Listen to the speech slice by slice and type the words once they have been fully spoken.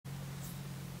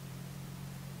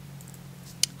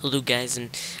Hello guys,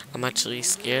 and I'm actually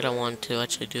scared. I wanted to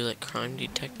actually do like crime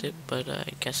detective, but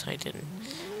I guess I didn't.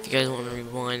 If you guys want to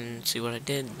rewind and see what I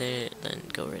did there, then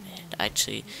go right ahead. I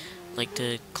actually like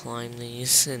to climb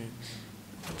these and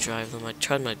drive them. I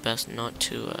tried my best not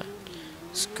to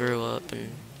screw up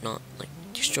and not like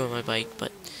destroy my bike,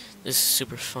 but this is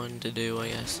super fun to do, I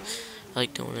guess. I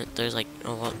like doing it. There's like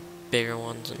a lot bigger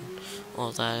ones and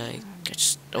all that. I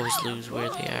just always lose where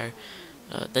they are.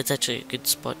 That's actually a good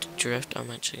spot to drift.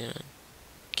 I'm actually gonna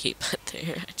keep it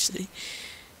there, actually.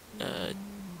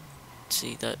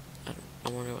 See that? I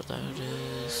wonder what that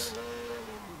is.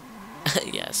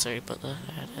 Yeah, sorry about that.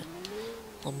 I had it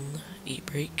on the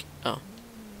e-brake. Oh,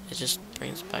 it just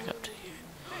brings it back up to here.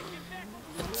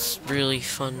 It's really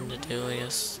fun to do, I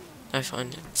guess. I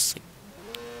find it's like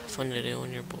fun to do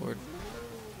when you're bored.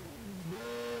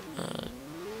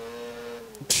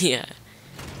 Yeah.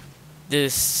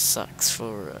 This sucks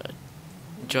for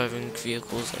driving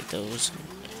vehicles like those and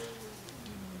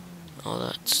all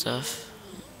that stuff,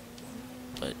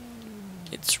 but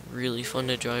it's really fun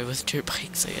to drive with dirt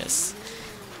bikes, I guess.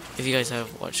 If you guys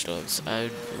have Watch Dogs, I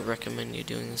would recommend you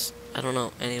doing this. I don't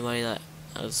know anybody that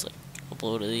has like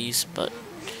uploaded these, but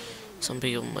some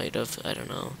people might have. I don't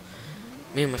know.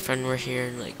 Me and my friend were here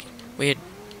and like we had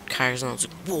cars, and I was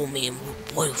like, "Whoa, man!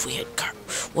 What if we had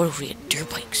What if we had dirt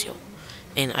bikes, yo?"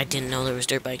 And I didn't know there was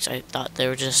dirt bikes. I thought they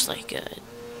were just like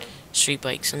street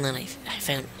bikes, and then I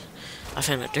found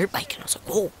a dirt bike, and I was like,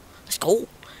 "Whoa, let's go!"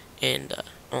 And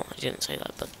oh, I didn't say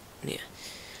that, but yeah.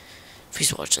 If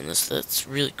he's watching this, that's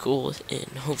really cool,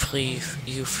 and hopefully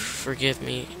you forgive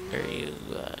me, or you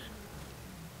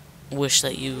wish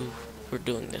that you were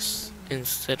doing this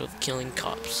instead of killing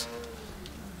cops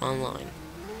online,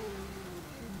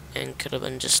 and could have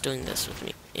been just doing this with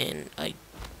me. And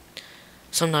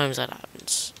sometimes that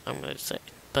happens, I'm gonna say,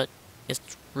 but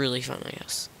it's really fun, I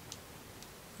guess.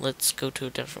 Let's go to a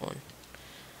different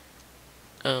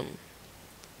one.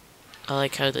 I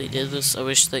like how they did this. I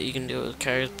wish that you can do it with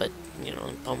cars, but, you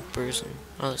know, bumpers and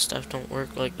other stuff don't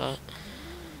work like that.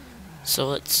 So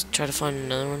let's try to find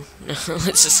another one.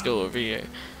 Let's just go over here.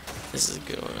 This is a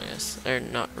good one, I guess. Or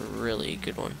not really a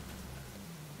good one.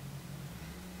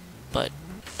 But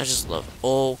I just love it.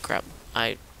 Oh, crap.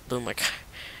 I blew my car.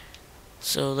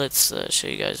 So let's show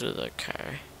you guys with a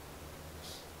car.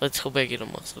 Let's hope I get a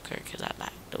muscle car, because I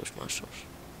like those muscles.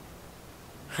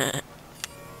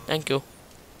 Thank you.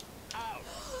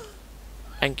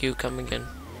 Thank you, come again.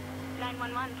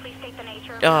 911, please state the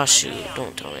nature of Oh shoot,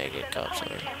 don't tell me I get cops on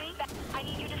her. I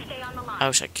need you to stay on the line. I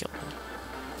wish I killed him.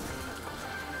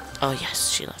 Oh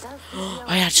yes, she left.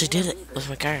 I actually did it with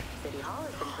my car.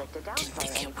 Didn't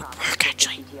think it would work,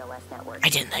 actually. I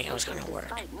didn't think it was gonna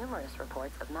work.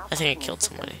 I think I killed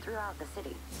somebody.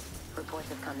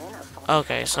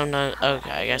 Okay, sometimes,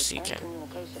 okay, I guess you can.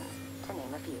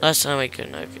 Last time I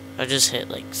couldn't, I just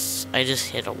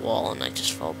hit a wall and I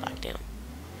just fell back down.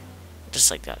 Just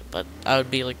like that, but I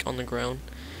would be like on the ground,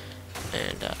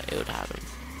 and it would happen.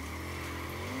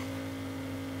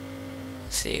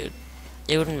 See,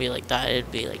 it wouldn't be like that.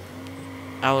 It'd be like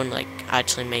I wouldn't like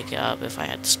actually make it up if I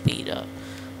had to speed up.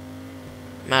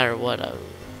 No matter what, I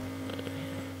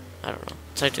don't know.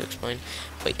 It's hard to explain,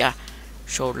 but yeah.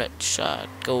 So let's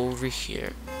go over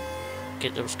here.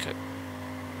 Get those cars.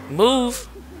 Move,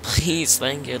 please.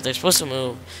 Thank you. They're supposed to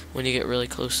move when you get really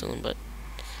close to them, but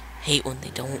I hate when they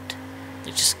don't.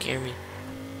 They just scare me.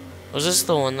 Was this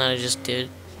the one that I just did?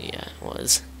 Yeah, it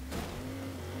was.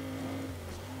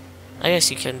 I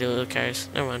guess you can do it with cars.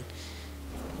 Never mind.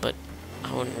 But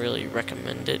I wouldn't really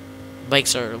recommend it.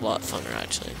 Bikes are a lot funner,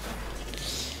 actually.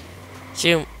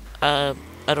 See, I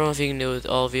don't know if you can do it with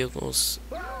all vehicles.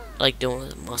 I like doing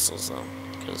it with muscles, though,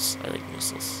 because I like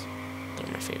muscles.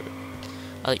 They're my favorite.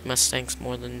 I like Mustangs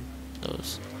more than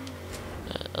those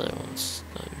other ones.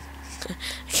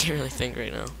 I can't really think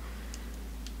right now.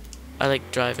 I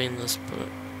like driving this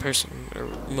person or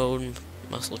mode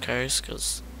muscle cars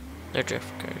because they're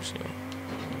drift cars, you know.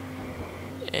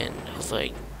 And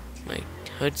hopefully my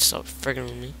hood stops friggin'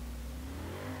 with me.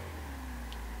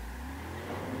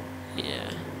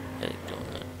 Yeah, I like doing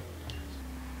that.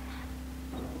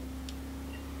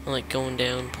 I like going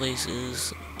down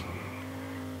places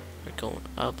or going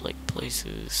up like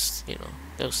places, you know,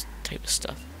 those type of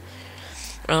stuff.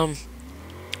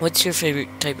 What's your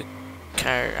favorite type of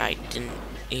car? I didn't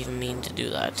even mean to do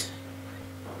that.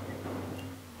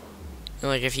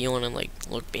 Like if you want to like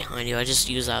look behind you, I just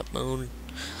use that mode.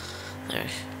 There.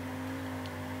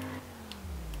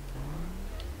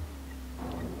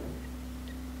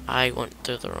 I went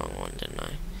through the wrong one, didn't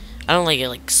I? I don't like it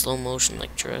like slow motion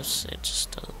like drifts. It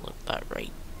just doesn't look that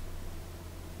right.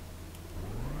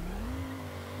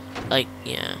 Like,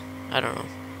 yeah, I don't know.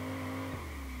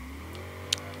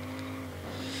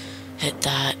 Hit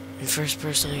that in first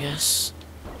person, I guess,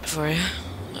 for you.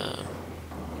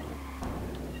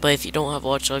 But if you don't have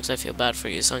Watch Dogs, I feel bad for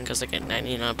you, son, because I get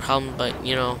 99 problem. But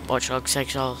you know, Watch Dogs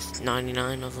takes all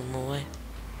 99 of them away.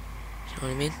 You know what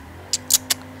I mean?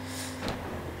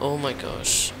 Oh my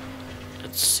gosh.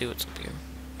 Let's see what's up here.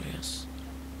 I guess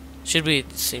should be at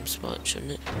the same spot,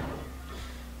 shouldn't it?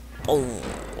 Oh,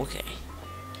 okay.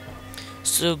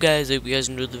 So guys, I hope you guys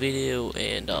enjoyed the video,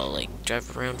 and I'll like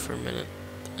drive around for a minute.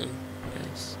 And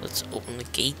guys, let's open the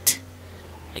gate,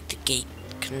 like the gate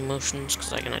motions,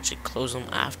 because I can actually close them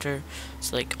after,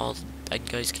 so like all the bad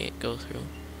guys can't go through.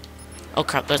 Oh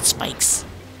crap, that's spikes.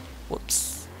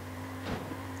 Whoops.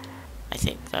 I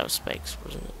think that was spikes,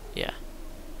 wasn't it? Yeah,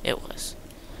 it was.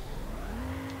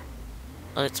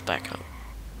 Let's back up.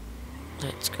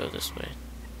 Let's go this way.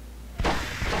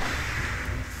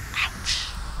 Ouch.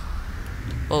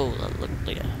 Oh, that looked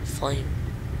like a flame.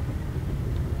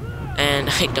 And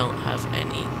I don't have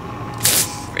any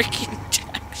freaking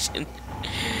traction.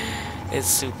 It's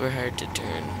super hard to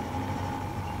turn.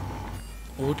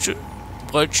 What's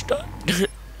that?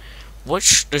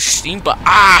 What's the steam? But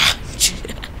I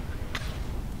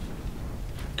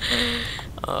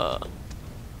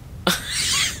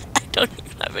don't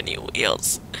even have any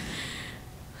wheels.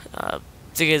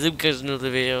 So guys, hope you guys enjoyed the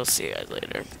video. See you guys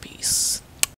later. Peace.